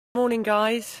Morning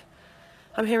guys,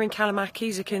 I'm here in Kalamaki,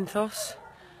 Zakynthos,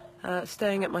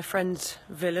 staying at my friend's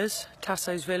villas,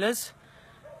 Tasso's villas,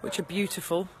 which are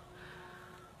beautiful.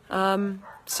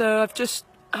 So I've just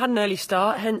had an early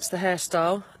start, hence the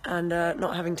hairstyle, and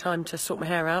not having time to sort my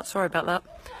hair out, sorry about that.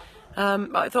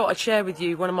 But I thought I'd share with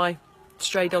you one of my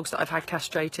stray dogs that I've had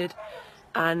castrated,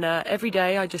 and every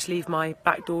day I just leave my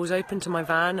back doors open to my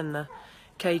van and the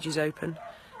cages open.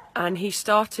 And he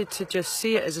started to just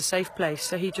see it as a safe place,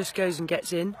 so he just goes and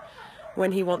gets in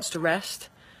when he wants to rest.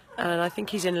 And I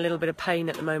think he's in a little bit of pain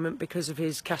at the moment because of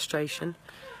his castration.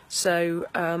 So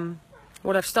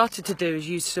what I've started to do is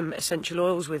use some essential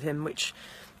oils with him, which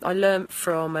I learnt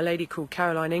from a lady called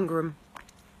Caroline Ingram,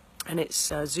 and it's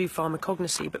zoo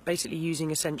pharmacognosy, but basically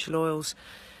using essential oils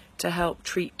to help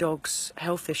treat dogs'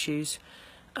 health issues.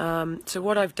 So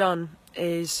what I've done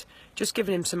is just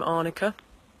given him some arnica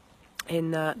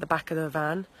in the back of the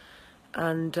van,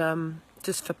 and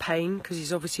just for pain, because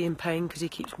he's obviously in pain because he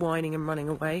keeps whining and running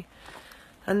away.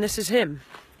 And this is him.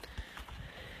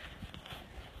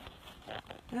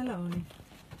 Hello, Ollie.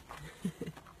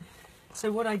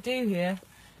 So what I do here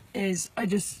is I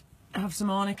just have some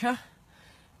arnica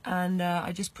and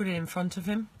I just put it in front of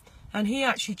him, and he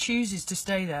actually chooses to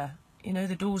stay there. You know,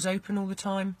 the door's open all the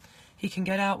time, he can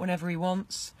get out whenever he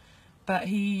wants, but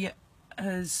he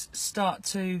has started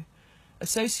to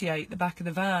associate the back of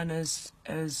the van as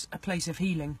a place of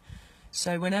healing.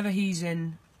 So whenever he's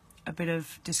in a bit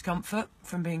of discomfort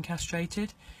from being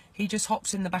castrated, he just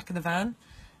hops in the back of the van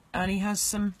and he has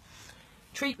some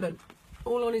treatment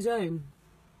all on his own.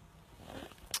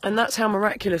 And that's how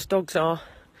miraculous dogs are.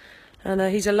 And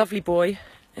he's a lovely boy.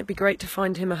 It'd be great to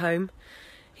find him a home.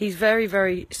 He's very,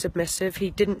 very submissive.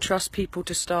 He didn't trust people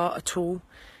to start at all.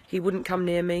 He wouldn't come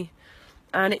near me.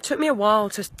 And it took me a while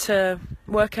to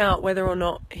work out whether or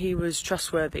not he was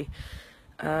trustworthy,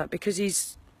 because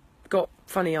he's got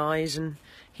funny eyes and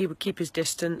he would keep his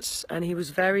distance, and he was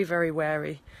very, very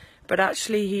wary. But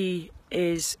actually he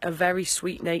is a very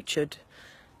sweet-natured,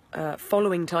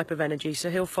 following type of energy, so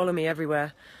he'll follow me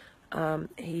everywhere.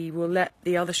 He will let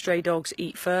the other stray dogs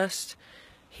eat first.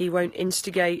 He won't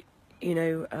instigate, you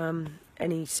know,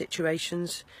 any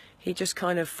situations. He just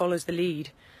kind of follows the lead.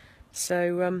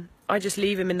 So I just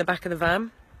leave him in the back of the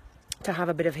van to have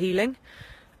a bit of healing,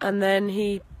 and then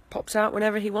he pops out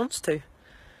whenever he wants to.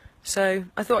 So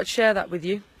I thought I'd share that with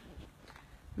you,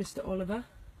 Mr. Oliver.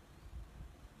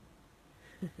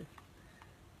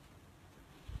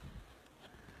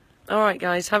 Alright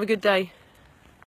guys, have a good day.